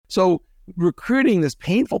So recruiting, this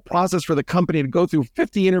painful process for the company to go through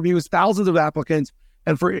 50 interviews, thousands of applicants,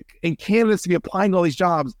 and candidates to be applying to all these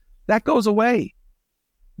jobs, that goes away.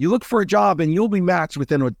 You look for a job and you'll be matched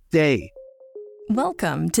within a day.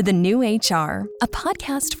 Welcome to The New HR, a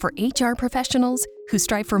podcast for HR professionals who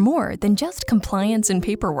strive for more than just compliance and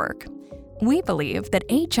paperwork. We believe that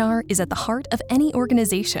HR is at the heart of any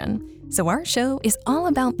organization, so our show is all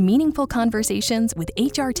about meaningful conversations with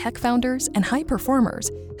HR tech founders and high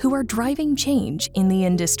performers who are driving change in the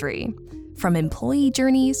industry. From employee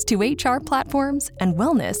journeys to HR platforms and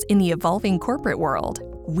wellness in the evolving corporate world,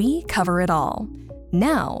 we cover it all.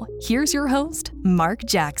 Now, here's your host, Mark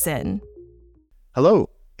Jackson. Hello,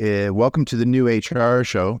 welcome to the New HR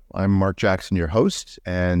Show. I'm Mark Jackson, your host,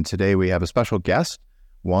 and today we have a special guest,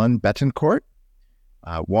 Juan Betancourt.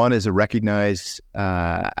 Juan is recognized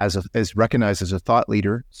as a thought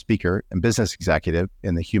leader, speaker, and business executive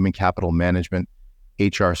in the human capital management,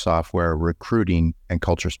 HR software, recruiting, and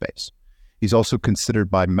culture space. He's also considered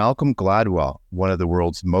by Malcolm Gladwell one of the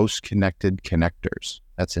world's most connected connectors.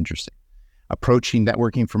 That's interesting. Approaching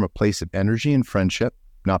networking from a place of energy and friendship,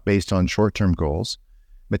 not based on short-term goals,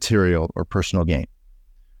 material, or personal gain.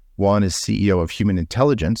 Juan is CEO of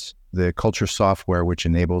Humantelligence, the culture software which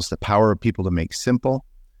enables the power of people to make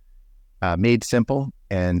made simple,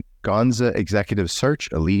 and Gonza Executive Search,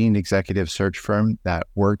 a leading executive search firm that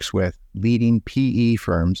works with leading PE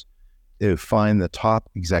firms to find the top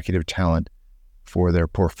executive talent for their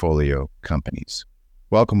portfolio companies.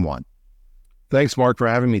 Welcome, Juan. Thanks, Mark, for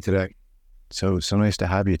having me today. So nice to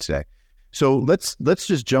have you today. So let's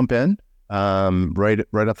just jump in right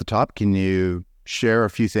off the top. Can you share a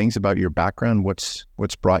few things about your background? What's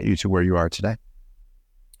brought you to where you are today?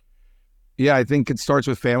 Yeah, I think it starts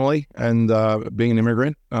with family and being an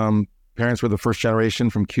immigrant. Parents were the first generation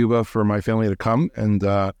from Cuba for my family to come, and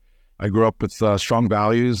I grew up with strong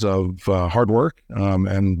values of hard work.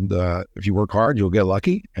 And if you work hard, you'll get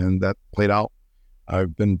lucky, and that played out.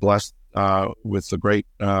 I've been blessed with the great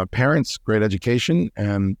parents, great education,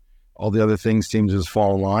 and all the other things seemed to just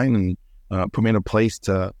fall in line and put me in a place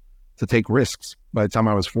to take risks by the time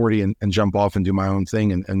I was 40 and jump off and do my own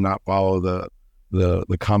thing and not follow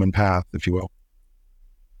the common path, if you will.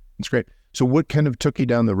 That's great. So what kind of took you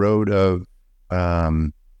down the road of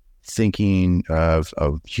thinking of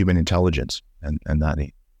human intelligence and that?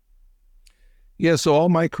 Yeah, so all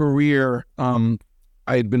my career, I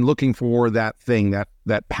had been looking for that thing,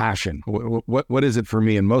 that passion. What is it for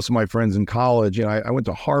me? And most of my friends in college, I went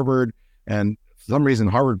to Harvard, and for some reason,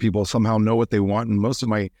 Harvard people somehow know what they want. And most of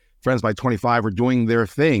my friends by 25 were doing their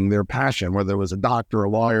thing, their passion, whether it was a doctor, a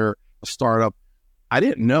lawyer, a startup. I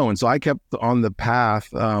didn't know. And so I kept on the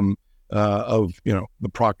path of, the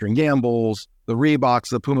Procter & Gamble's, the Reeboks,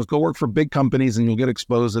 the Pumas. Go work for big companies and you'll get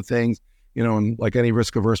exposed to things. And like any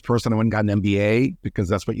risk-averse person, I went and got an MBA because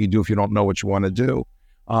that's what you do if you don't know what you want to do.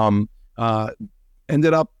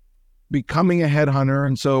 Ended up becoming a headhunter.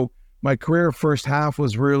 And so my career first half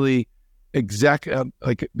was really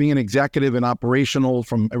being an executive and operational,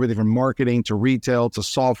 from everything from marketing to retail to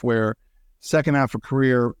software. Second half of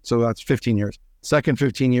career, so that's 15 years. Second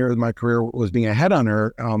 15 years of my career was being a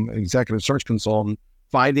headhunter, executive search consultant,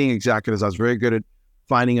 finding executives. I was very good at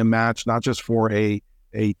finding a match, not just for a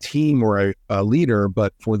team or a leader,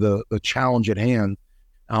 but for the challenge at hand.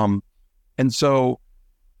 And so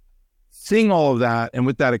seeing all of that, and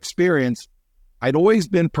with that experience, I'd always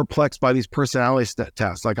been perplexed by these personality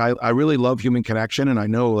tests. Like I really love human connection. And I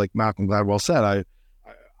know, like Malcolm Gladwell said,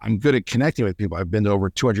 I'm good at connecting with people. I've been to over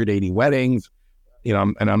 280 weddings,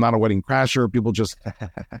 and I'm not a wedding crasher. People just,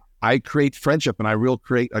 I create friendship and I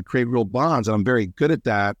create real bonds, and I'm very good at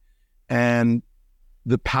that. And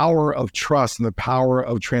the power of trust and the power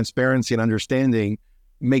of transparency and understanding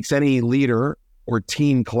makes any leader or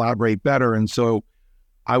team collaborate better. And so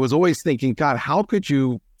I was always thinking, God, how could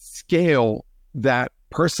you scale that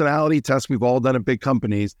personality test we've all done at big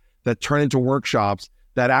companies that turn into workshops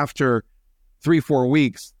that after 3-4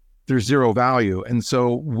 weeks, there's zero value? And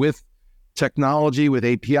so with technology, with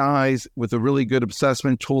APIs, with a really good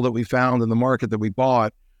assessment tool that we found in the market that we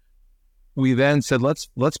bought, we then said, let's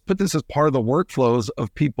put this as part of the workflows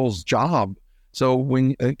of people's job. So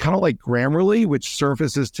when kind of like Grammarly, which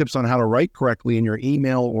surfaces tips on how to write correctly in your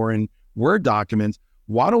email or in Word documents,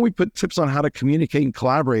 why don't we put tips on how to communicate and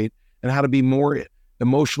collaborate and how to be more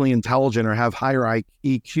emotionally intelligent or have higher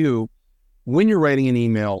EQ when you're writing an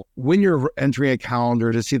email, when you're entering a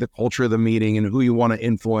calendar to see the culture of the meeting and who you want to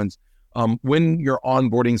influence, when you're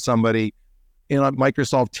onboarding somebody in a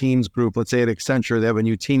Microsoft Teams group, let's say at Accenture, they have a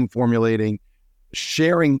new team formulating,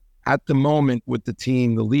 sharing at the moment with the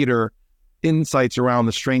team, the leader, insights around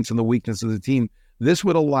the strengths and the weaknesses of the team. This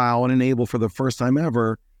would allow and enable for the first time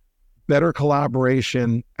ever better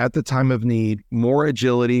collaboration at the time of need, more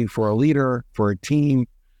agility for a leader, for a team.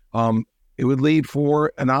 It would lead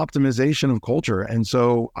for an optimization of culture. And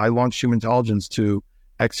so I launched Humantelligence to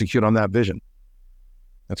execute on that vision.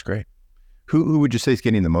 That's great. Who would you say is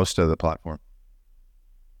getting the most out of the platform?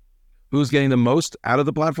 Who's getting the most out of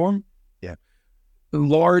the platform? Yeah.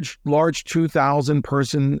 Large 2,000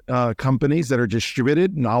 person companies that are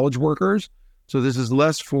distributed, knowledge workers. So this is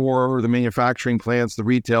less for the manufacturing plants, the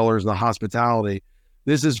retailers, the hospitality.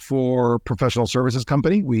 This is for professional services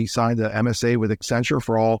company. We signed an MSA with Accenture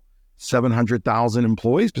for all 700,000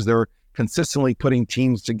 employees because they're consistently putting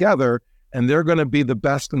teams together, and they're going to be the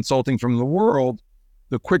best consulting from the world.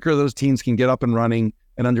 The quicker those teams can get up and running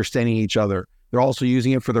and understanding each other. They're also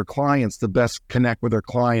using it for their clients to best connect with their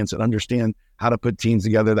clients and understand how to put teams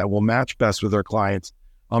together that will match best with their clients.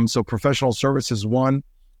 So professional services, one.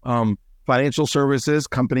 Financial services,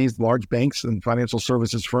 companies, large banks and financial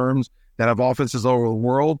services firms that have offices all over the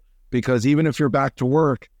world, because even if you're back to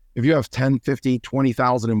work, if you have 10, 50,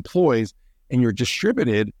 20,000 employees and you're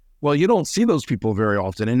distributed, well, you don't see those people very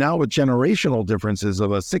often. And now with generational differences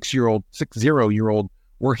of a 60-year-old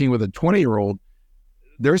working with a 20-year-old,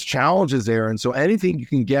 there's challenges there. And so anything you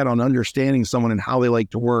can get on understanding someone and how they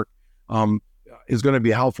like to work is going to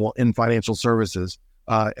be helpful in financial services.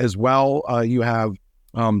 As well, you have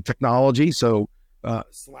technology. So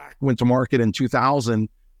Slack went to market in 2000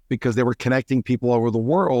 because they were connecting people over the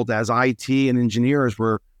world as IT and engineers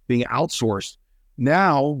were being outsourced.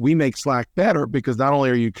 Now we make Slack better because not only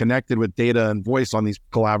are you connected with data and voice on these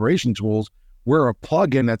collaboration tools, we're a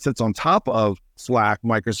plugin that sits on top of Slack,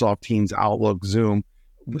 Microsoft Teams, Outlook, Zoom,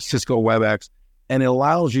 Cisco WebEx, and it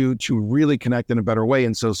allows you to really connect in a better way.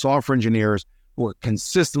 And so software engineers who are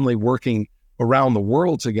consistently working around the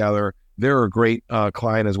world together, they're a great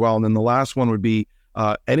client as well. And then the last one would be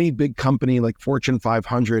any big company like Fortune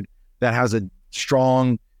 500 that has a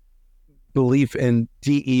strong belief in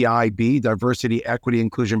DEIB, diversity, equity,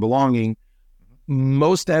 inclusion, belonging.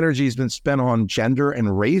 Most energy has been spent on gender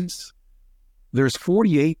and race. There's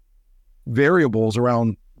 48 variables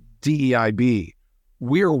around DEIB.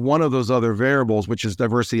 We are one of those other variables, which is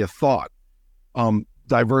diversity of thought,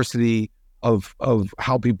 diversity of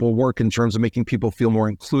how people work in terms of making people feel more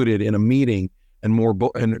included in a meeting and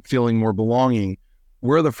and feeling more belonging.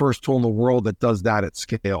 We're the first tool in the world that does that at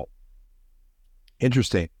scale.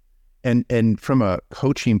 Interesting. And from a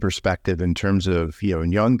coaching perspective, in terms of,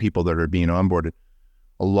 young people that are being onboarded,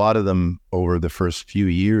 a lot of them over the first few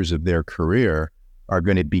years of their career are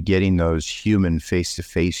going to be getting those human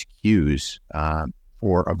face-to-face cues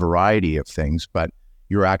for a variety of things, but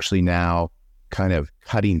you're actually now kind of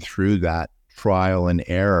cutting through that trial and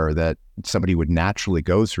error that somebody would naturally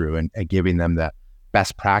go through and giving them that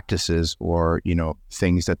best practices or,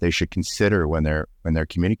 things that they should consider when they're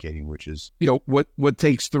communicating, which is, what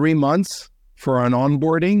takes 3 months for an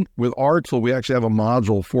onboarding. With our tool, we actually have a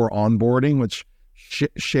module for onboarding, which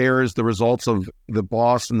shares the results of the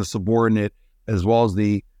boss and the subordinate, as well as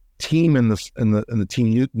the team and the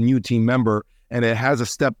team new team member. And it has a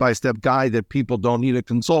step-by-step guide that people don't need a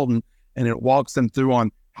consultant, and it walks them through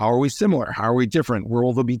on how are we similar, how are we different, where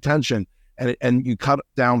will there be tension, and you cut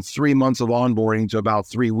down 3 months of onboarding to about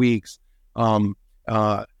 3 weeks.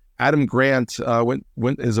 Adam Grant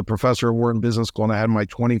is a professor at Wharton Business School, and I had my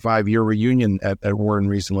 25-year reunion at Wharton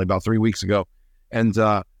recently, about 3 weeks ago. And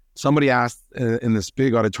somebody asked in this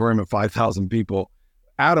big auditorium of 5,000 people,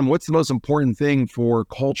 Adam, what's the most important thing for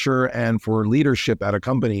culture and for leadership at a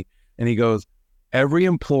company? And he goes, every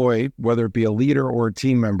employee, whether it be a leader or a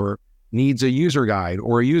team member, needs a user guide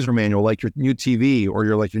or a user manual, like your new TV or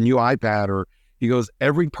your new iPad. Or he goes,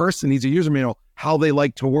 every person needs a user manual, how they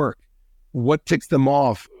like to work, what ticks them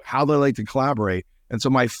off, how they like to collaborate. And so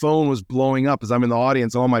my phone was blowing up as I'm in the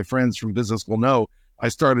audience. All my friends from business school know I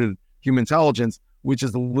started Humantelligence, which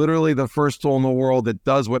is literally the first tool in the world that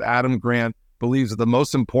does what Adam Grant believes is the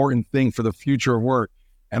most important thing for the future of work.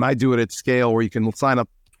 And I do it at scale where you can sign up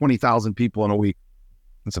 20,000 people in a week.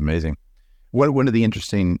 That's amazing. One of the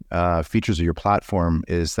interesting features of your platform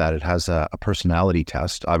is that it has a personality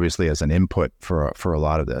test, obviously as an input for a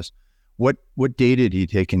lot of this. What data do you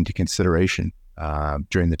take into consideration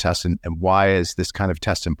during the test, and why is this kind of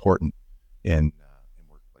test important in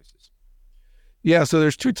workplaces? Yeah, so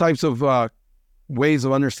there's two types of ways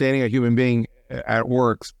of understanding a human being at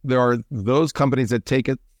work. There are those companies that take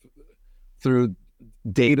it through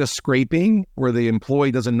data scraping, where the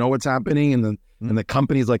employee doesn't know what's happening and the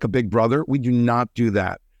company's like a big brother. We do not do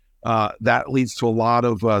that. That leads to a lot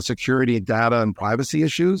of security, data, and privacy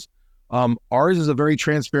issues. Ours is a very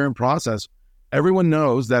transparent process. Everyone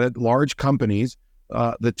knows that at large companies,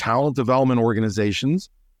 the talent development organizations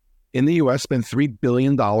in the US spend $3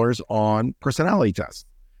 billion on personality tests.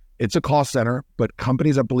 It's a cost center, but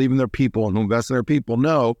companies that believe in their people and who invest in their people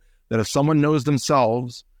know that if someone knows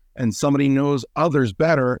themselves and somebody knows others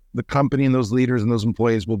better, the company and those leaders and those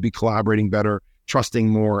employees will be collaborating better, trusting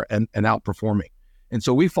more, and outperforming. And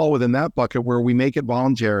so we fall within that bucket where we make it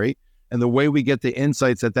voluntary. And the way we get the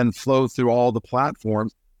insights that then flow through all the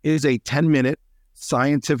platforms is a 10-minute,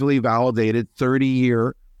 scientifically validated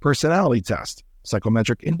 30-year personality test.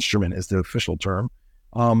 Psychometric instrument is the official term.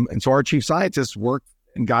 And so our chief scientists worked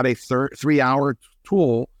and got a 3-hour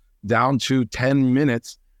tool down to 10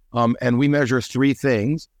 minutes. And we measure 3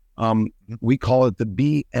 things. We call it the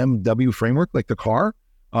BMW framework, like the car.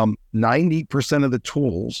 90% of the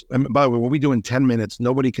tools, and by the way, what we do in 10 minutes,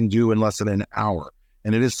 nobody can do in less than an hour.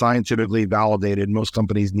 And it is scientifically validated. Most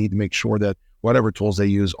companies need to make sure that whatever tools they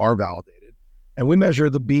use are validated. And we measure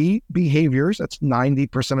the B behaviors. That's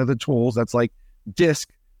 90% of the tools. That's like DISC,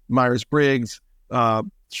 Myers-Briggs,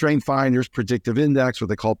 Strength Finders, Predictive Index, what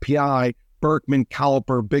they call PI, Berkman,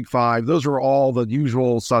 Caliper, Big Five. Those are all the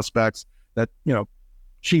usual suspects that,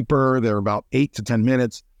 cheaper. They're about 8 to 10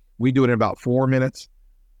 minutes. We do it in about 4 minutes.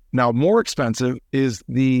 Now, more expensive is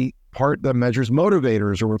the part that measures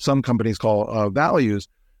motivators, or what some companies call values.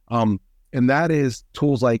 And that is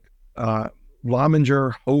tools like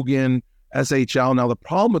Lominger, Hogan, SHL. Now, the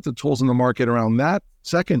problem with the tools in the market around that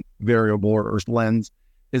second variable or lens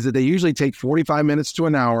is that they usually take 45 minutes to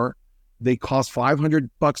an hour. They cost $500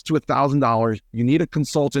 to $1,000. You need a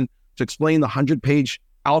consultant to explain the 100-page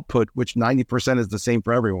output, which 90% is the same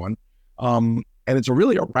for everyone. And it's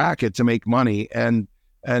really a racket to make money. And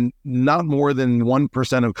not more than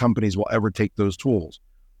 1% of companies will ever take those tools.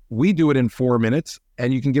 We do it in 4 minutes,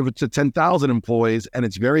 and you can give it to 10,000 employees, and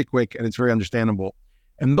it's very quick and it's very understandable.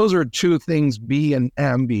 And those are 2 things, B and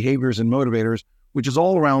M, behaviors and motivators, which is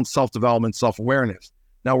all around self-development, self-awareness.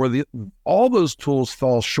 Now, where all those tools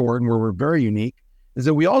fall short and where we're very unique is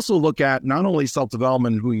that we also look at not only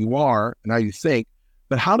self-development and who you are and how you think,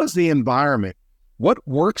 but how does the environment, what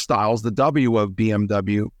work styles, the W of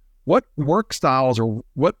BMW, what work styles or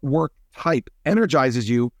what work type energizes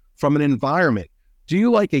you from an environment? Do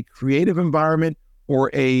you like a creative environment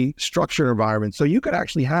or a structured environment? So you could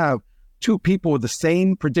actually have 2 people with the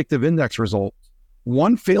same predictive index results,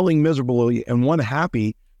 one failing miserably and one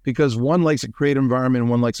happy because one likes a creative environment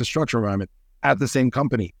and one likes a structured environment at the same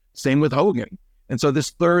company. Same with Hogan. And so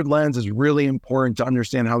this third lens is really important to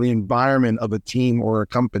understand how the environment of a team or a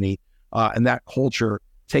company and that culture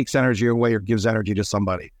takes energy away or gives energy to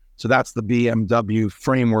somebody. So that's the BMW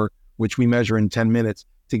framework, which we measure in 10 minutes.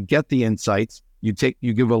 To get the insights, you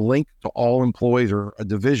give a link to all employees or a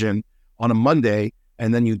division on a Monday,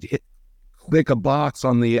 and then you click a box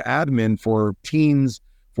on the admin for Teams,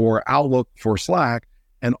 for Outlook, for Slack,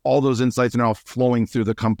 and all those insights are now flowing through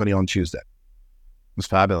the company on Tuesday. It's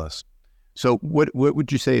fabulous. So what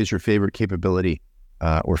would you say is your favorite capability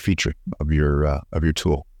or feature of your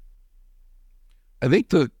tool? I think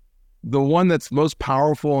the one that's most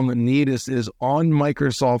powerful and the neatest is on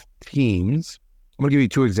Microsoft Teams. I'm going to give you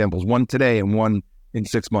 2 examples, one today and one in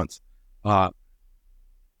 6 months.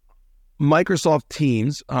 Microsoft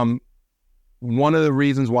Teams, one of the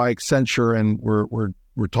reasons why Accenture and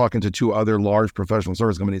we're talking to 2 other large professional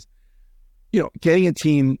service companies, getting a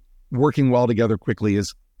team working well together quickly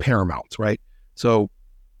is paramount, right? So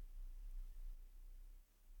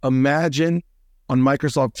imagine on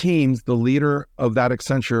Microsoft Teams, the leader of that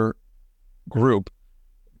Accenture group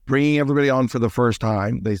bringing everybody on for the first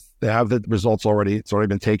time. They have the results already. It's already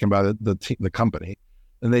been taken by the company.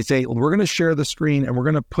 And they say, we're going to share the screen and we're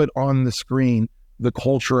going to put on the screen the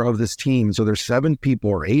culture of this team. So there's 7 people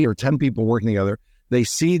or 8 or 10 people working together. They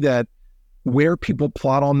see that where people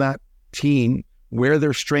plot on that team, where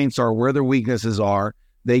their strengths are, where their weaknesses are,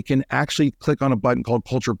 they can actually click on a button called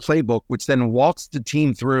Culture Playbook, which then walks the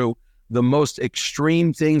team through the most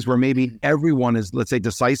extreme things where maybe everyone is, let's say,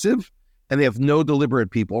 decisive, and they have no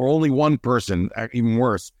deliberate people, or only one person, even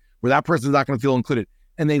worse, where that person's not going to feel included.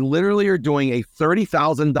 And they literally are doing a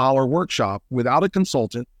 $30,000 workshop without a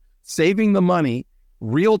consultant, saving the money,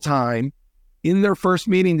 real time, in their first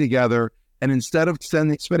meeting together. And instead of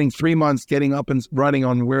spending 3 months getting up and running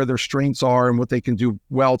on where their strengths are and what they can do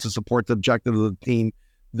well to support the objective of the team,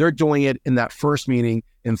 they're doing it in that first meeting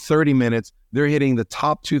in 30 minutes. They're hitting the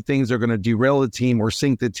top 2 things that are going to derail the team or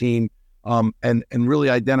sink the team, and really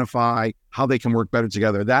identify how they can work better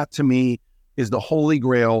together. That, to me, is the holy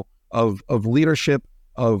grail of leadership,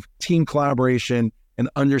 of team collaboration, and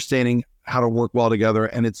understanding how to work well together.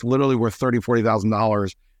 And it's literally worth $30,000,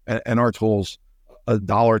 $40,000, and our tools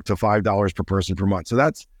 $1 to $5 per person per month. So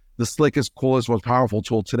that's the slickest, coolest, most powerful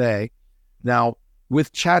tool today. Now,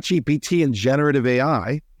 with ChatGPT and generative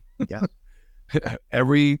AI, Yeah.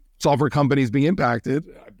 every software company is being impacted.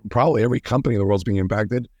 Probably every company in the world is being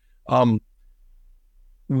impacted.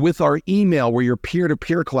 With our email, where you're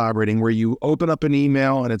peer-to-peer collaborating, where you open up an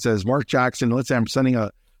email and it says, Mark Jackson, let's say I'm sending a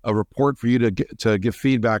report for you to give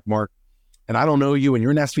feedback, Mark, and I don't know you and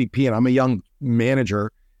you're an SVP and I'm a young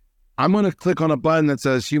manager. I'm going to click on a button that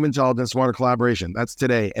says Humantelligence, Smarter Collaboration. That's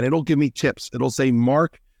today. And it'll give me tips. It'll say,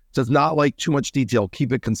 Mark does not like too much detail.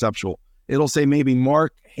 Keep it conceptual. It'll say maybe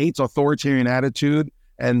Mark hates authoritarian attitude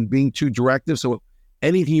and being too directive. So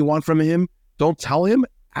anything you want from him, don't tell him,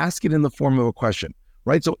 ask it in the form of a question,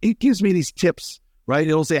 right? So it gives me these tips, right?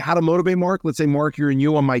 It'll say how to motivate Mark. Let's say, Mark, you're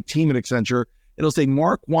new on my team at Accenture. It'll say,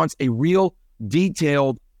 Mark wants a real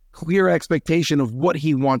detailed, clear expectation of what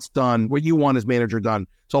he wants done, what you want as manager done.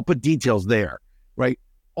 So I'll put details there, right?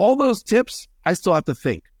 All those tips, I still have to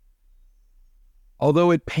think.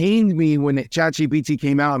 Although it pained me when ChatGPT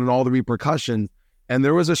came out and all the repercussions, and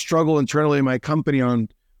there was a struggle internally in my company on,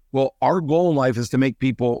 well, our goal in life is to make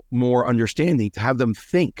people more understanding, to have them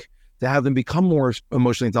think, to have them become more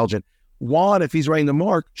emotionally intelligent. Juan, if he's writing to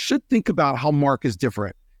Mark, should think about how Mark is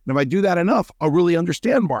different. And if I do that enough, I'll really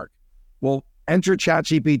understand Mark. Well, enter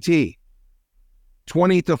ChatGPT.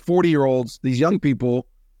 20 to 40-year-olds, these young people,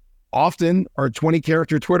 often are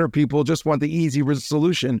 20-character Twitter people, just want the easy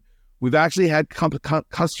solution. We've actually had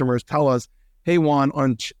customers tell us, hey, Juan,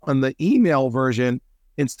 on the email version,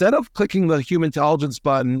 instead of clicking the Humantelligence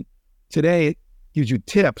button, today it gives you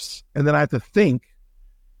tips, and then I have to think,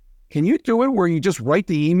 can you do it where you just write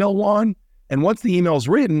the email, Juan? And once the email is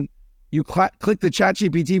written, you click the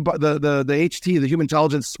ChatGPT, the HT, the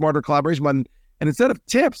Humantelligence Smarter Collaboration button, and instead of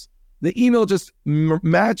tips, the email just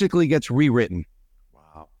magically gets rewritten.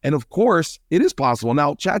 Wow. And of course, it is possible.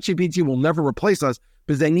 Now, ChatGPT will never replace us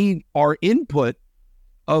because they need our input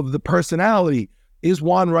of the personality. Is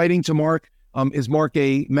Juan writing to Mark? Is Mark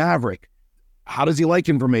a maverick? How does he like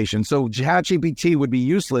information? So ChatGPT would be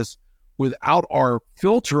useless without our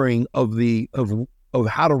filtering of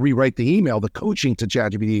how to rewrite the email, the coaching to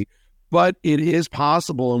ChatGPT. But it is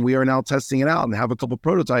possible, and we are now testing it out and have a couple of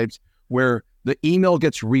prototypes where the email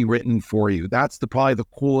gets rewritten for you. That's probably the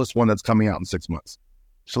coolest one that's coming out in 6 months.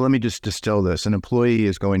 So let me just distill this. An employee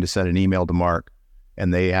is going to send an email to Mark,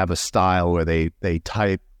 and they have a style where they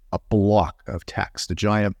type a block of text, a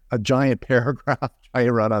giant paragraph,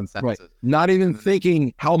 giant run-on sentences. Right. Not even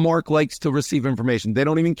thinking how Mark likes to receive information. They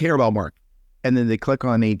don't even care about Mark. And then they click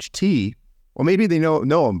on HT. Well, maybe they know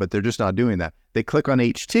him, but they're just not doing that. They click on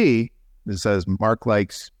HT. It says Mark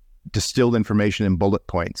likes distilled information in bullet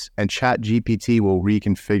points, and ChatGPT will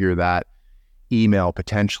reconfigure that email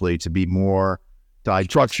potentially to be more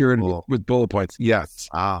structured with bullet points. Yes.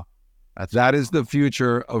 That is the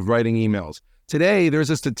future of writing emails. Today,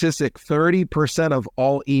 there's a statistic, 30% of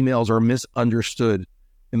all emails are misunderstood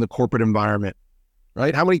in the corporate environment,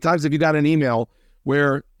 right? How many times have you got an email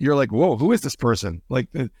where you're like, whoa, who is this person? Like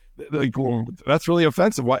well, that's really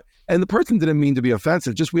offensive. What? And the person didn't mean to be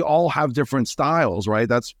offensive. Just we all have different styles, right?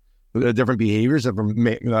 That's different behaviors, different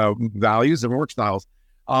values, different work styles.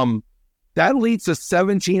 That leads to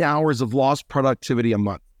 17 hours of lost productivity a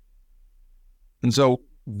month. And so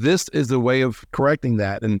this is the way of correcting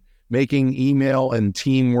that and making email and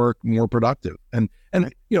teamwork more productive. And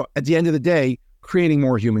at the end of the day, creating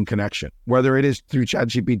more human connection, whether it is through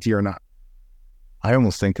ChatGPT or not. I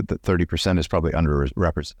almost think that 30% is probably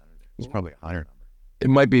underrepresented. It's probably a higher number. It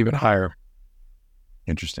might be even higher.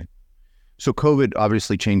 Interesting. So COVID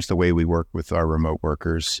obviously changed the way we work with our remote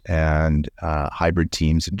workers and hybrid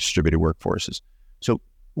teams and distributed workforces. So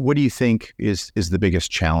what do you think is the biggest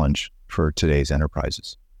challenge for today's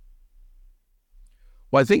enterprises?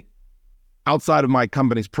 Well, I think outside of my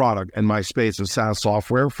company's product and my space of SaaS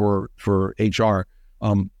software for HR,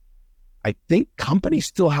 I think companies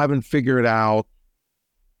still haven't figured out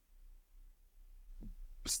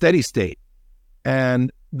steady state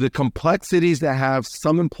and the complexities that have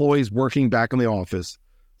some employees working back in the office,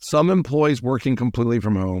 some employees working completely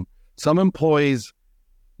from home, some employees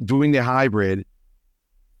doing the hybrid.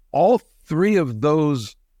 All three of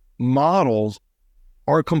those models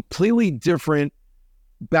are completely different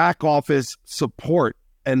back office support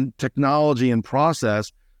and technology and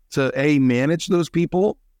process to manage those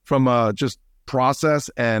people from a just process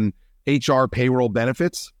and HR payroll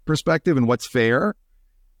benefits perspective and what's fair.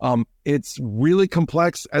 It's really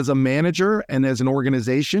complex as a manager and as an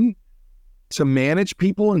organization to manage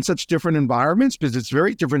people in such different environments because it's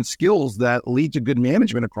very different skills that lead to good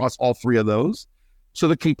management across all three of those. So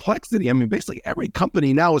the complexity, basically every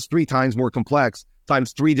company now is 3 times more complex,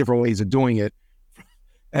 times 3 different ways of doing it.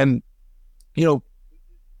 And,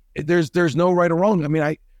 there's no right or wrong. I mean,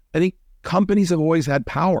 I think companies have always had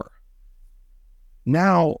power.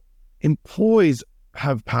 Now employees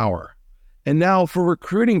have power. And now for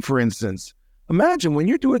recruiting, for instance, imagine when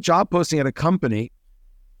you do a job posting at a company,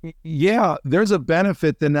 there's a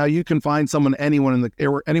benefit that now you can find anyone in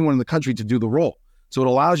the country to do the role. So it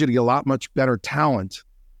allows you to get a lot much better talent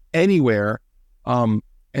anywhere,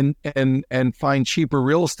 and find cheaper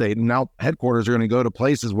real estate. And now headquarters are going to go to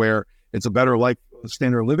places where it's a better life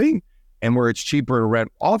standard of living and where it's cheaper to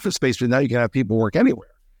rent office space. But now you can have people work anywhere.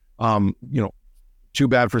 Too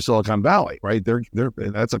bad for Silicon Valley, right?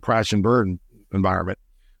 That's a crash and burn environment.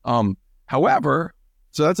 However,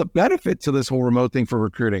 so that's a benefit to this whole remote thing for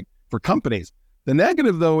recruiting for companies. The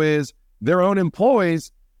negative, though, is their own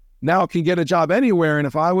employees now can get a job anywhere. And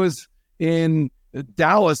if I was in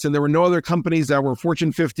Dallas and there were no other companies that were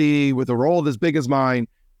Fortune 50 with a role as big as mine,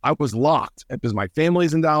 I was locked because my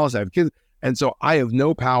family's in Dallas, I have kids. And so I have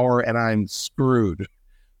no power and I'm screwed.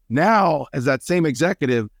 Now, as that same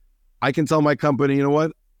executive, I can tell my company, you know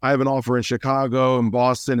what? I have an offer in Chicago and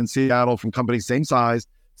Boston and Seattle from companies same size,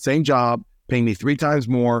 same job, paying me 3 times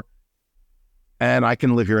more, and I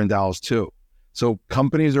can live here in Dallas too. So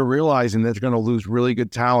companies are realizing that they're going to lose really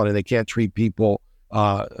good talent and they can't treat people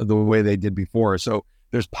the way they did before. So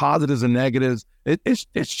there's positives and negatives. It's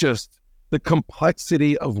just the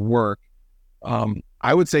complexity of work.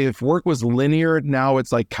 I would say if work was linear, now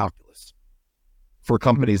it's like calculus for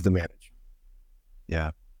companies to manage. Yeah.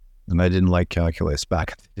 And I didn't like calculus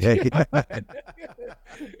back in the day.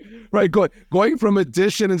 Right. Going from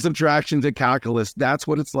addition and subtraction to calculus, that's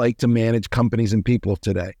what it's like to manage companies and people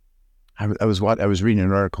today. I was reading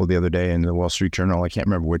an article the other day in the Wall Street Journal. I can't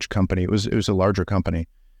remember which company. It was a larger company.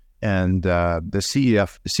 And the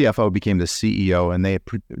CFO became the CEO, and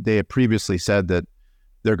they had previously said that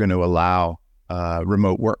they're going to allow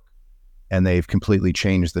remote work. And they've completely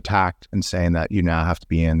changed the tact and saying that you now have to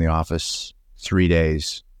be in the office 3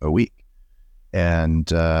 days a week. And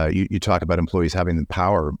you talk about employees having the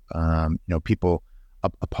power. People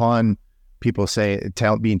upon people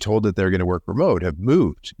being told that they're going to work remote have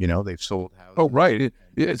moved. They've sold houses. Oh, right.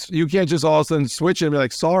 You can't just all of a sudden switch and be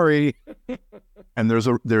like, sorry. And there's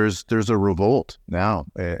a revolt now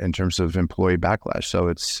in terms of employee backlash. So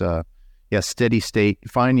it's steady state.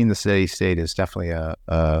 Finding the steady state is definitely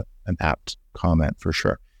an apt comment for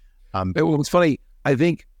sure. It's funny. I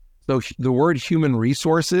think. So the word human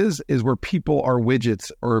resources is where people are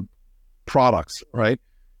widgets or products, right?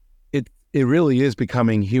 It really is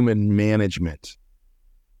becoming human management.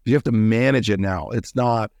 You have to manage it now. It's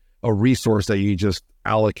not a resource that you just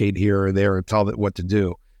allocate here or there and tell it what to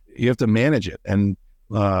do. You have to manage it. And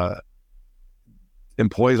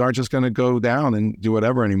employees aren't just going to go down and do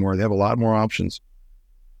whatever anymore. They have a lot more options.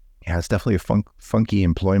 Yeah, it's definitely a funky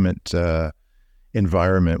employment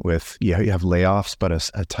environment with you have layoffs but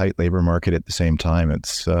a tight labor market at the same time.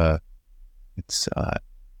 It's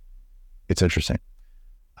interesting.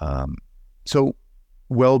 So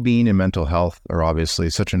well-being and mental health are obviously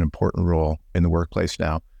such an important role in the workplace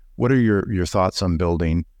now. What are your thoughts on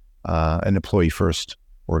building an employee first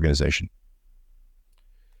organization?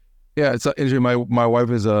 Yeah, it's interesting. My wife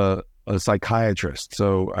is a psychiatrist,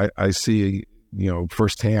 so I see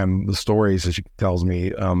firsthand the stories that she tells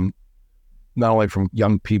me, not only from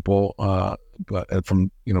young people, but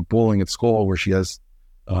from bullying at school, where she has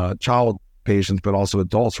child patients, but also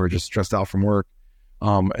adults who are just stressed out from work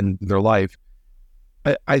and their life.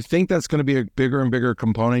 I think that's going to be a bigger and bigger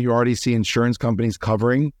component. You already see insurance companies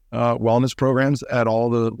covering wellness programs at all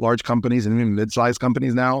the large companies and even mid-sized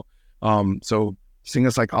companies now. So seeing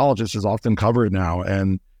a psychologist is often covered now,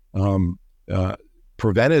 and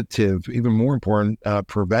preventative, even more important,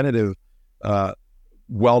 preventative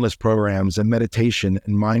wellness programs and meditation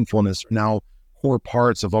and mindfulness are now core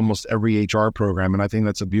parts of almost every HR program. And I think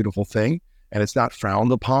that's a beautiful thing. And it's not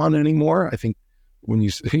frowned upon anymore. I think when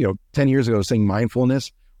 10 years ago, saying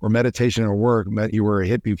mindfulness or meditation or work meant you were a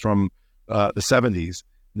hippie from the 70s.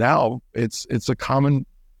 Now it's a common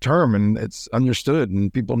term and it's understood,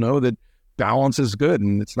 and people know that balance is good,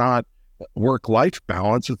 and it's not work-life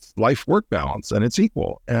balance, it's life-work balance, and it's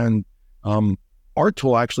equal. And our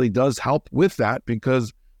tool actually does help with that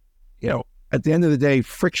because, at the end of the day,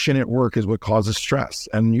 friction at work is what causes stress.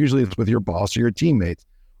 And usually it's with your boss or your teammates.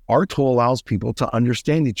 Our tool allows people to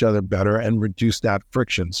understand each other better and reduce that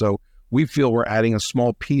friction. So we feel we're adding a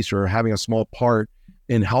small piece or having a small part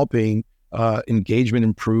in helping engagement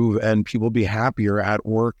improve and people be happier at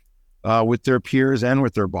work with their peers and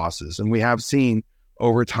with their bosses. And we have seen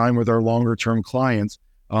over time with our longer term clients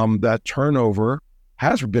that turnover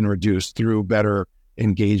has been reduced through better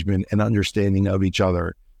engagement and understanding of each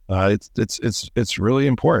other. It's really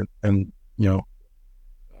important, and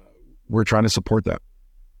we're trying to support that.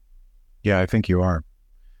 Yeah, I think you are.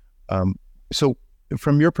 So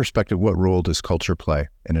from your perspective, what role does culture play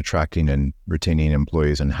in attracting and retaining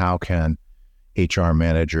employees, and how can HR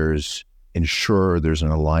managers ensure there's an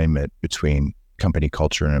alignment between company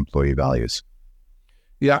culture and employee values?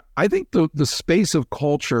 Yeah, I think the space of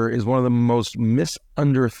culture is one of the most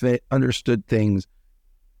misunderstood things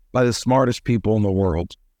by the smartest people in the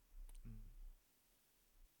world.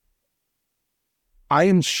 I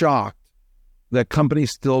am shocked that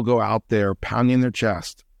companies still go out there pounding their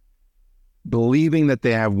chest, believing that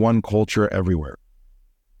they have one culture everywhere.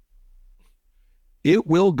 It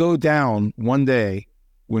will go down one day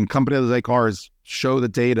when companies like ours show the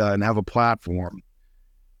data and have a platform,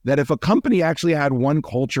 that if a company actually had one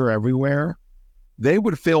culture everywhere, they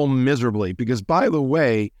would fail miserably, because, by the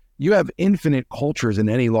way, you have infinite cultures in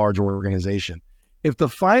any large organization. If the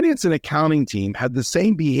finance and accounting team had the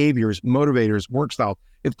same behaviors, motivators, work style,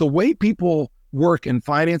 if the way people work in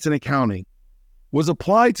finance and accounting was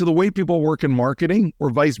applied to the way people work in marketing, or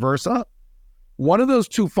vice versa, one of those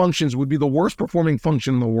two functions would be the worst performing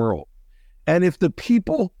function in the world. And if the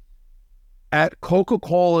people at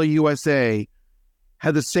Coca-Cola USA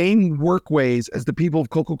had the same work ways as the people of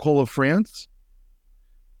Coca-Cola France,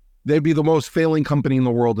 they'd be the most failing company in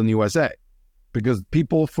the world in the USA, because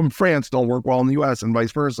people from France don't work well in the US and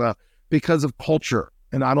vice versa because of culture.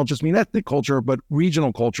 And I don't just mean ethnic culture, but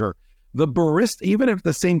regional culture. The barista, even if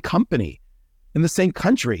the same company in the same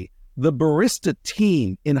country, the barista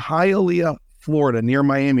team in Hialeah, Florida, near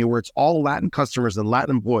Miami, where it's all Latin customers and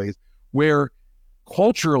Latin employees, where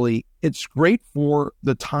culturally it's great for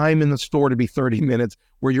the time in the store to be 30 minutes,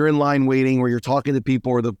 where you're in line waiting, where you're talking to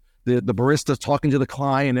people, or the barista's talking to the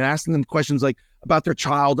client and asking them questions like about their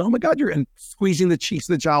child. Oh my God, and squeezing the cheeks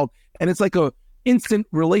of the child. And it's like a instant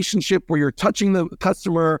relationship where you're touching the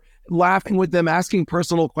customer, laughing with them, asking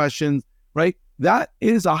personal questions, right? That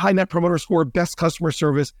is a high net promoter score, best customer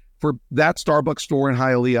service for that Starbucks store in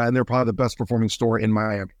Hialeah, and they're probably the best performing store in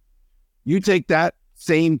Miami. You take that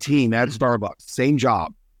same team at Starbucks, same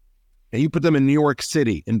job, and you put them in New York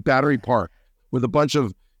City, in Battery Park, with a bunch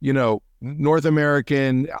of, North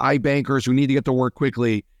American iBankers who need to get to work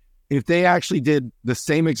quickly. If they actually did the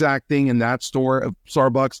same exact thing in that store of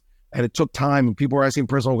Starbucks, and it took time and people were asking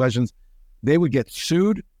personal questions, they would get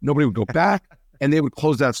sued, nobody would go back, and they would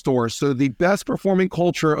close that store. So the best performing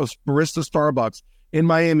culture of barista Starbucks in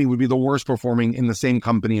Miami would be the worst performing in the same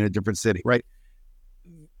company in a different city, right?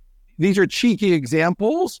 These are cheeky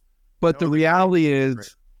examples, but the reality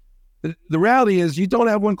is you don't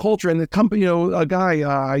have one culture. And the company, a guy,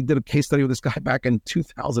 I did a case study with this guy back in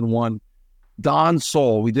 2001, Don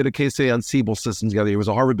Sol. We did a case study on Siebel Systems together. He was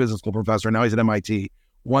a Harvard Business School professor. Now he's at MIT.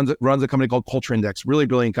 Runs a company called Culture Index. Really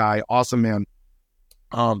brilliant guy, awesome man.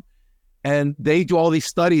 And they do all these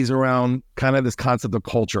studies around kind of this concept of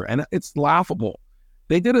culture, and it's laughable.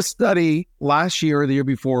 They did a study last year or the year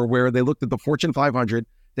before where they looked at the Fortune 500.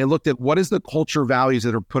 They looked at what is the culture values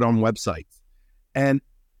that are put on websites. And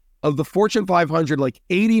of the Fortune 500, like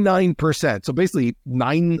 89%, so basically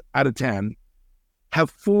 9 out of 10, have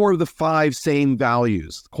 4 of the 5 same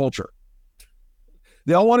values, culture.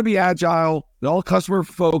 They all want to be agile. They're all customer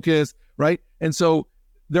focused, right? And so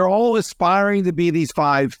they're all aspiring to be these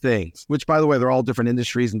 5 things, which, by the way, they're all different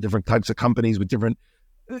industries and different types of companies with different,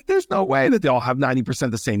 there's no way that they all have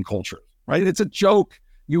 90% the same culture, right? It's a joke.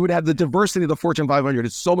 You would have the diversity of the Fortune 500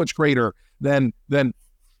 is so much greater than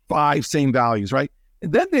 5 same values, right?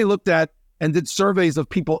 And then they looked at and did surveys of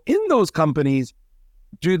people in those companies.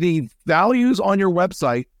 Do the values on your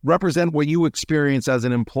website represent what you experience as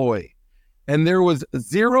an employee? And there was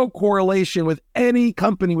 0 correlation with any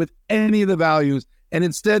company with any of the values. And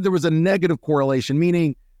instead, there was a negative correlation,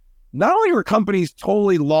 meaning not only were companies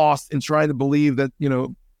totally lost in trying to believe that,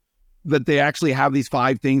 that they actually have these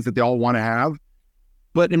 5 things that they all want to have,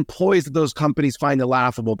 but employees of those companies find it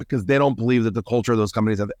laughable because they don't believe that the culture of those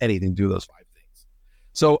companies have anything to do with those 5 things.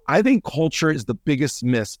 So I think culture is the biggest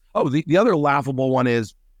miss. Oh, the other laughable one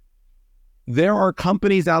is there are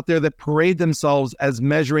companies out there that parade themselves as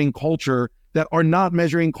measuring culture that are not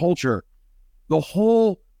measuring culture. The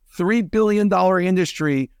whole $3 billion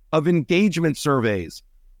industry of engagement surveys.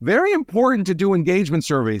 Very important to do engagement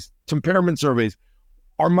surveys, temperament surveys.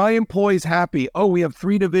 Are my employees happy? Oh, we have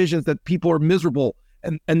 3 divisions that people are miserable.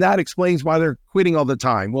 And that explains why they're quitting all the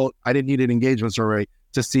time. Well, I didn't need an engagement survey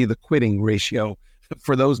to see the quitting ratio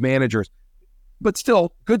for those managers. But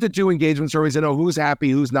still, good to do engagement surveys and know who's happy,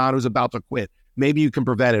 who's not, who's about to quit. Maybe you can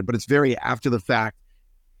prevent it, but it's very after the fact.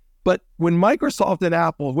 But when Microsoft and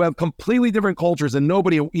Apple, who have completely different cultures and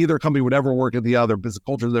nobody, either company would ever work at the other because the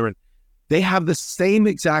culture is different, they have the same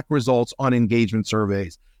exact results on engagement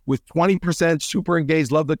surveys with 20% super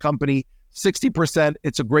engaged, love the company, 60%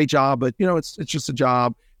 it's a great job, but it's just a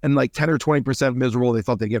job, and like 10 or 20% miserable, they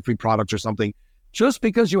thought they'd get free products or something. Just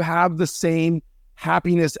because you have the same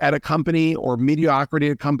happiness at a company or mediocrity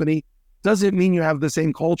at a company doesn't mean you have the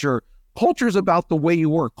same culture. Culture is about the way you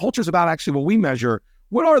work. Culture is about actually what we measure.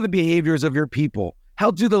 What are the behaviors of your people?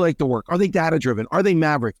 How do they like to work? Are they data-driven? Are they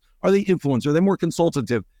mavericks? Are they influencers? Are they more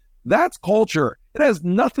consultative? That's culture. It has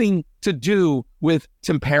nothing to do with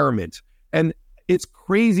temperament. And it's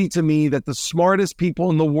crazy to me that the smartest people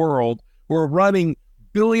in the world who are running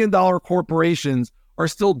billion-dollar corporations are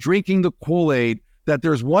still drinking the Kool-Aid that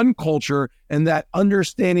there's one culture and that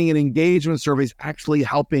understanding and engagement surveys actually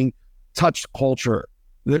helping touch culture.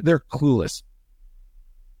 They're clueless.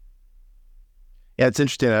 Yeah, it's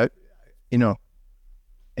interesting.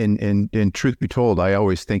 In truth be told, I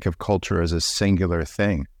always think of culture as a singular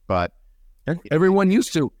thing, but everyone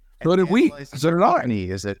used to. So did we. So did I.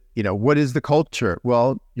 Is it, what is the culture?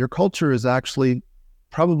 Well, your culture is actually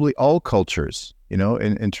probably all cultures,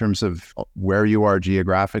 in terms of where you are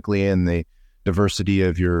geographically and the diversity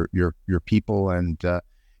of your people. And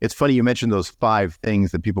it's funny you mentioned those 5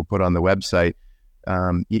 things that people put on the website.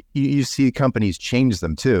 You see companies change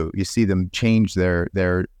them too. You see them change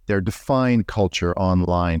their defined culture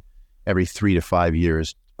online every 3 to 5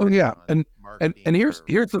 years. Oh yeah, and here's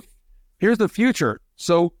the future.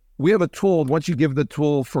 So we have a tool. Once you give the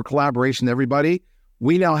tool for collaboration to everybody,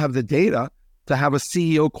 we now have the data to have a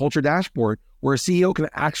CEO culture dashboard where a CEO can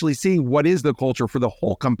actually see what is the culture for the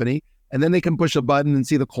whole company. And then they can push a button and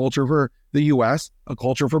see the culture for the US, a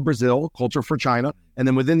culture for Brazil, a culture for China. And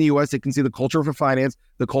then within the US, they can see the culture for finance,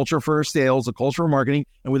 the culture for sales, the culture for marketing.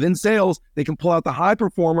 And within sales, they can pull out the high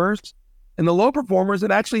performers and the low performers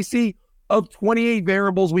and actually see, of 28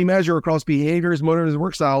 variables we measure across behaviors, motives, and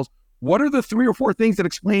work styles, what are the 3 or 4 things that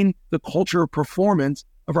explain the culture of performance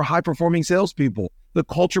of our high-performing salespeople, the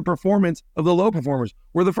culture performance of the low performers?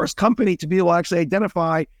 We're the first company to be able to actually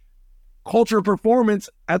identify culture performance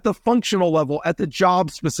at the functional level, at the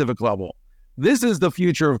job-specific level. This is the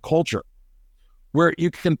future of culture, where you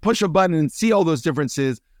can push a button and see all those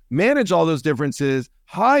differences, manage all those differences,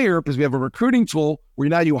 hire, because we have a recruiting tool where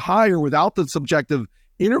now you hire without the subjective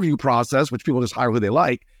interview process, which people just hire who they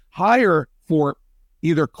like, hire for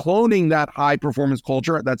either cloning that high-performance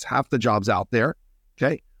culture, that's half the jobs out there,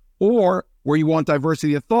 okay? Or where you want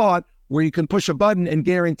diversity of thought, where you can push a button and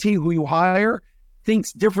guarantee who you hire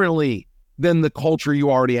thinks differently than the culture you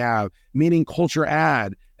already have, meaning culture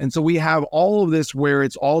add. And so we have all of this where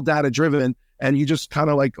it's all data-driven, and you just kind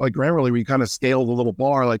of like Grammarly, where you kind of scale the little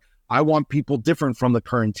bar, like, I want people different from the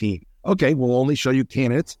current team. Okay, we'll only show you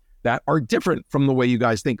candidates that are different from the way you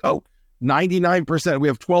guys think. Oh, 99%, we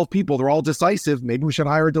have 12 people, they're all decisive, maybe we should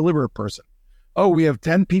hire a deliberate person. Oh, we have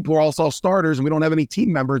 10 people who are all self-starters and we don't have any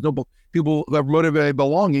team members, no people that are motivated by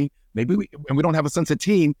belonging. Maybe we don't have a sense of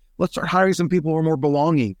team. Let's start hiring some people who are more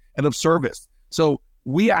belonging and of service. So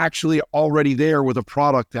we actually already there with a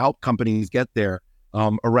product to help companies get there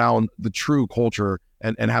around the true culture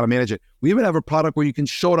and how to manage it. We even have a product where you can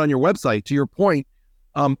show it on your website. To your point,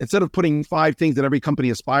 instead of putting 5 things that every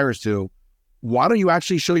company aspires to, why don't you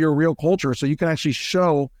actually show your real culture so you can actually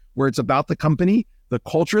show where it's about the company, the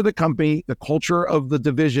culture of the company, the culture of the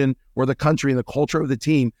division or the country, and the culture of the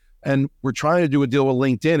team. And we're trying to do a deal with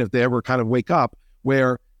LinkedIn, if they ever kind of wake up,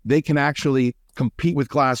 where they can actually compete with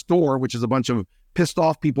Glassdoor, which is a bunch of pissed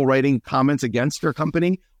off people writing comments against their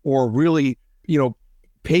company, or really,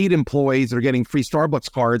 paid employees that are getting free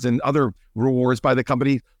Starbucks cards and other rewards by the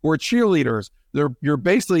company, or cheerleaders. You're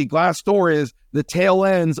basically, Glassdoor is the tail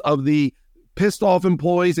ends of the pissed off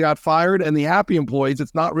employees that got fired and the happy employees.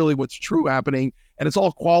 It's not really what's true happening, and it's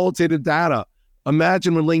all qualitative data.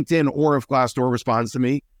 Imagine when LinkedIn, or if Glassdoor responds to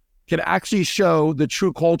me, can actually show the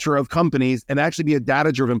true culture of companies and actually be a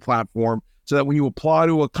data-driven platform, so that when you apply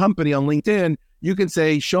to a company on LinkedIn, you can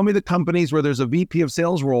say, show me the companies where there's a VP of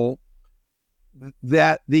sales role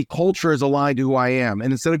that the culture is aligned to who I am.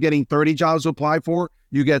 And instead of getting 30 jobs to apply for,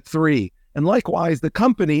 you get 3. And likewise, the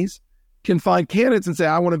companies can find candidates and say,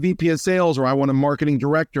 I want a VP of sales, or I want a marketing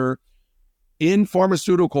director in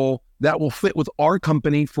pharmaceutical that will fit with our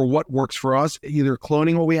company for what works for us, either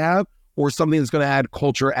cloning what we have or something that's going to add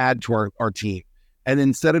culture, add to our team. And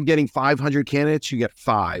instead of getting 500 candidates, you get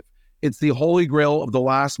 5. It's the holy grail of the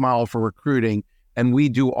last mile for recruiting. And we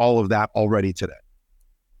do all of that already today.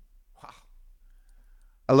 Wow.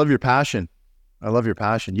 I love your passion.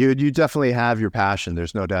 You definitely have your passion.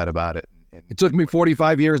 There's no doubt about it. It took me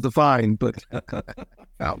 45 years to find, but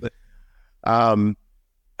found it.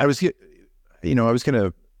 I was, I was going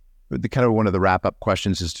to, kind of one of the wrap up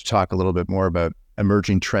questions is to talk a little bit more about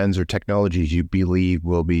emerging trends or technologies you believe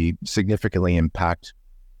will be significantly impact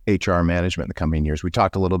HR management in the coming years. You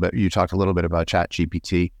talked a little bit about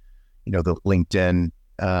ChatGPT. The LinkedIn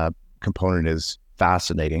component is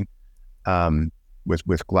fascinating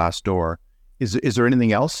with Glassdoor. Is there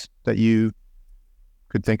anything else that you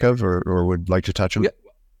could think of or would like to touch on?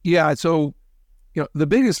 Yeah. So, the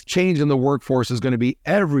biggest change in the workforce is going to be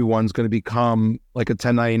everyone's going to become like a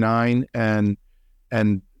 1099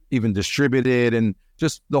 and even distributed, and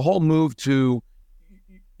just the whole move to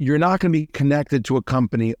you're not going to be connected to a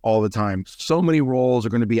company all the time. So many roles are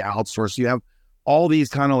going to be outsourced. You have all these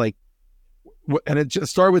kind of like, and it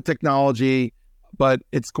just started with technology, but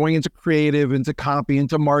it's going into creative, into copy,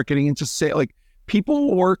 into marketing, into sales. Like people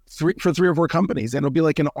will work for 3 or 4 companies, and it'll be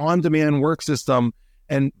like an on-demand work system,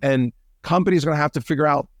 and companies are going to have to figure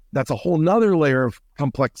out that's a whole nother layer of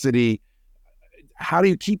complexity. How do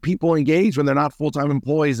you keep people engaged when they're not full-time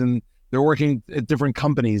employees and they're working at different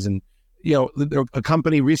companies? And, a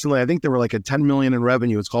company recently, I think they were like at 10 million in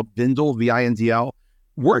revenue. It's called Vindl, VINDL.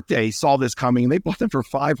 Workday saw this coming and they bought them for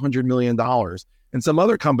 $500 million. And some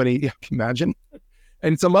other company, imagine,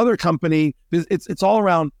 and some other company, it's all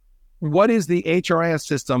around what is the HRIS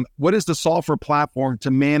system? What is the software platform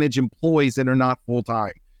to manage employees that are not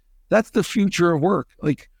full-time? That's the future of work.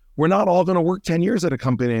 Like, we're not all going to work 10 years at a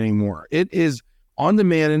company anymore. It is on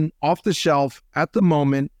demand, off the shelf, at the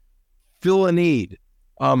moment, fill a need.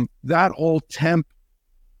 That whole temp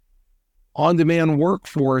on-demand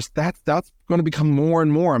workforce, that's going to become more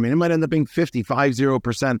and more. I mean, it might end up being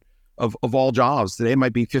 50% of all jobs. Today it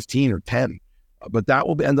might be 15 or 10, but that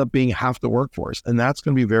will end up being half the workforce. And that's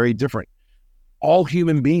going to be very different. All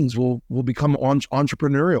human beings will become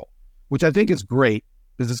entrepreneurial, which I think is great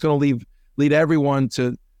because it's going to lead everyone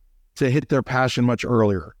to hit their passion much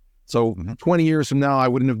earlier. So 20 years from now, I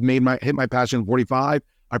wouldn't have hit my passion at 45.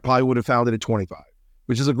 I probably would have found it at 25,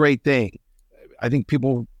 which is a great thing. I think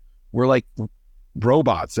people were like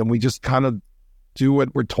robots and we just kind of do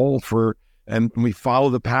what we're told and we follow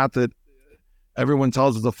the path that everyone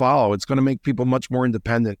tells us to follow. It's going to make people much more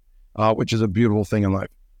independent, which is a beautiful thing in life.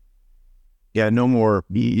 Yeah, no more.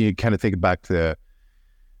 You kind of think back to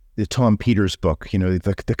the Tom Peters book,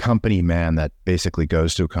 the company man that basically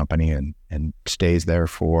goes to a company and stays there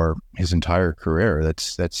for his entire career.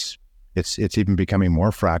 It's even becoming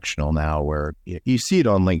more fractional now, where you see it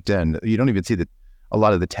on LinkedIn. You don't even see that a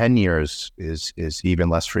lot of the 10 years is even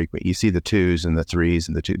less frequent. You see the 2s and the 3s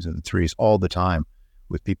and the 2s and the 3s all the time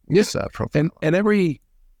with people. Yes, and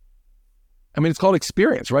it's called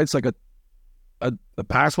experience, right? It's like a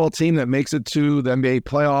basketball team that makes it to the NBA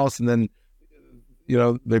playoffs, and then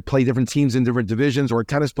they play different teams in different divisions, or a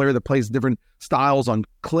tennis player that plays different styles on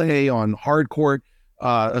clay, on hard court,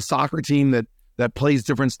 a soccer team that plays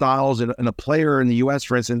different styles, and a player in the U.S.,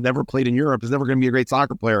 for instance, never played in Europe, is never going to be a great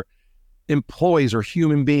soccer player. Employees are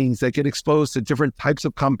human beings that get exposed to different types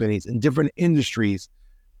of companies in different industries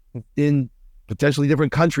in potentially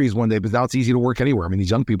different countries one day, but now it's easy to work anywhere. I mean,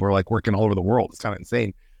 these young people are like working all over the world. It's kind of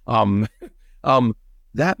insane.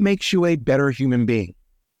 That makes you a better human being,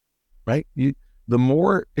 right? The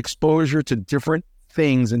more exposure to different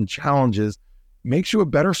things and challenges makes you a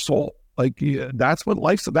better soul. Like, that's what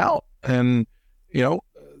life's about. And,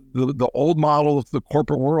 the old model of the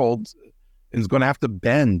corporate world is going to have to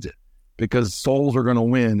bend because souls are going to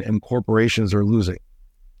win and corporations are losing.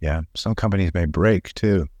 Yeah. Some companies may break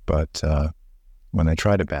too, but when they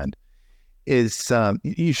try to bend,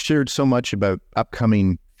 you shared so much about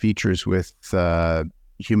upcoming features with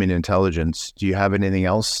Human Intelligence. Do you have anything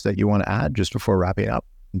else that you want to add just before wrapping up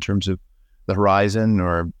in terms of the horizon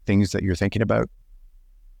or things that you're thinking about?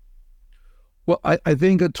 Well, I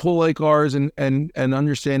think a tool like ours and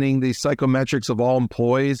understanding the psychometrics of all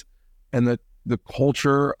employees and the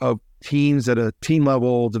culture of teams at a team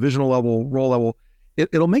level, divisional level, role level,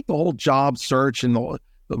 it'll make the whole job search and the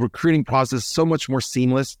recruiting process so much more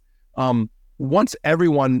seamless. Once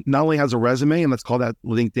everyone not only has a resume, and let's call that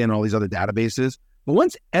LinkedIn and all these other databases, but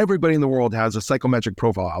once everybody in the world has a psychometric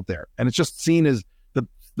profile out there, and it's just seen as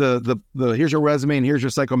the here's your resume and here's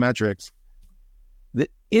your psychometrics, the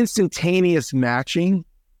instantaneous matching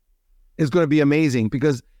is going to be amazing,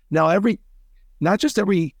 because now not just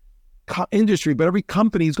every industry, but every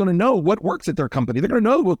company is going to know what works at their company. They're going to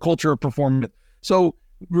know what culture of performance. So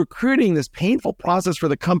recruiting, this painful process for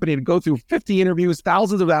the company to go through 50 interviews,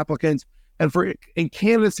 thousands of applicants, and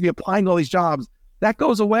candidates to be applying to all these jobs, that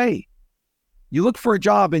goes away. You look for a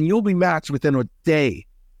job and you'll be matched within a day,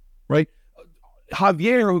 right?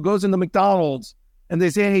 Javier, who goes into McDonald's and they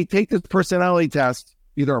say, hey, take this personality test,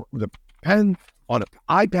 either the pen, on an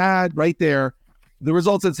iPad, right there. The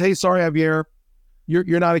result says, hey, sorry, Javier,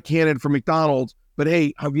 you're not a candidate for McDonald's, but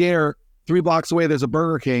hey, Javier, 3 blocks away, there's a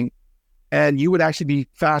Burger King, and you would actually be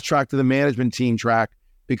fast-tracked to the management team track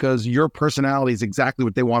because your personality is exactly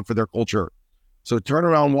what they want for their culture. So turn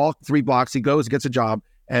around, walk 3 blocks, he goes, gets a job,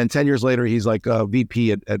 and 10 years later, he's like a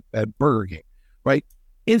VP at Burger King, right?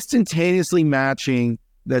 Instantaneously matching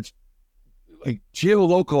that's like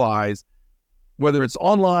geolocalized, whether it's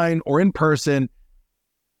online or in person.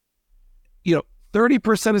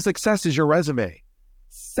 30% of success is your resume.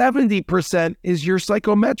 70% is your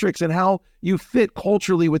psychometrics and how you fit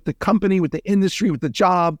culturally with the company, with the industry, with the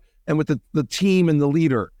job, and with the team and the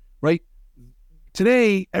leader, right?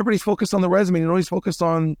 Today, everybody's focused on the resume and nobody's focused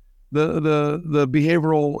on the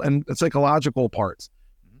behavioral and psychological parts.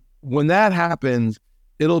 When that happens,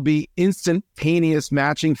 it'll be instantaneous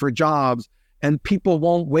matching for jobs, and people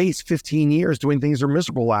won't waste 15 years doing things they're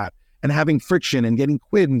miserable at and having friction and getting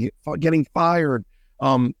quit and getting fired,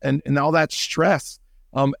 and all that stress.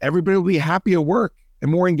 Everybody will be happy at work and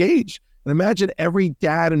more engaged. And imagine every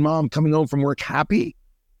dad and mom coming home from work happy,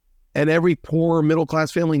 and every poor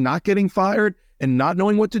middle-class family not getting fired and not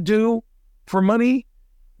knowing what to do for money.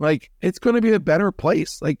 Like, it's going to be a better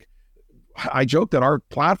place. Like, I joke that our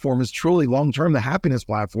platform is truly long-term the happiness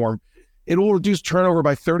platform. It will reduce turnover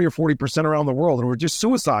by 30 or 40% around the world. It'll reduce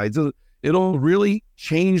suicides. It'll really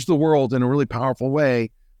change the world in a really powerful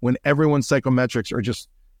way when everyone's psychometrics are just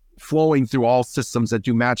flowing through all systems that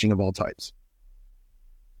do matching of all types.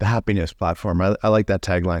 The happiness platform. I like that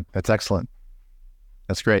tagline. That's excellent.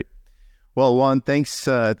 That's great. Well, Juan, thanks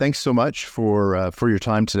so much for your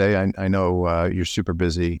time today. I know you're super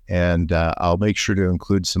busy, and I'll make sure to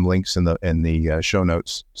include some links in the show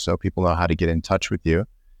notes so people know how to get in touch with you.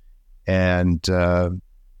 And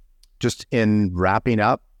just in wrapping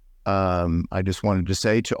up, I just wanted to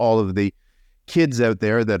say to all of the kids out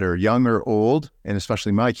there that are young or old, and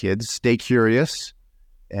especially my kids, stay curious.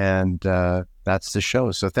 And that's the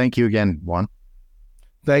show. So thank you again, Juan.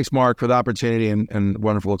 Thanks, Mark, for the opportunity and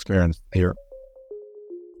wonderful experience here.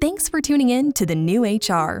 Thanks for tuning in to The New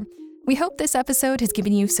HR. We hope this episode has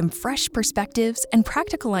given you some fresh perspectives and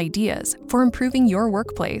practical ideas for improving your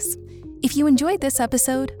workplace. If you enjoyed this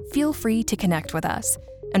episode, feel free to connect with us.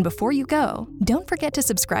 And before you go, don't forget to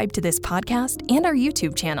subscribe to this podcast and our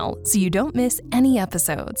YouTube channel so you don't miss any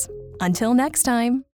episodes. Until next time.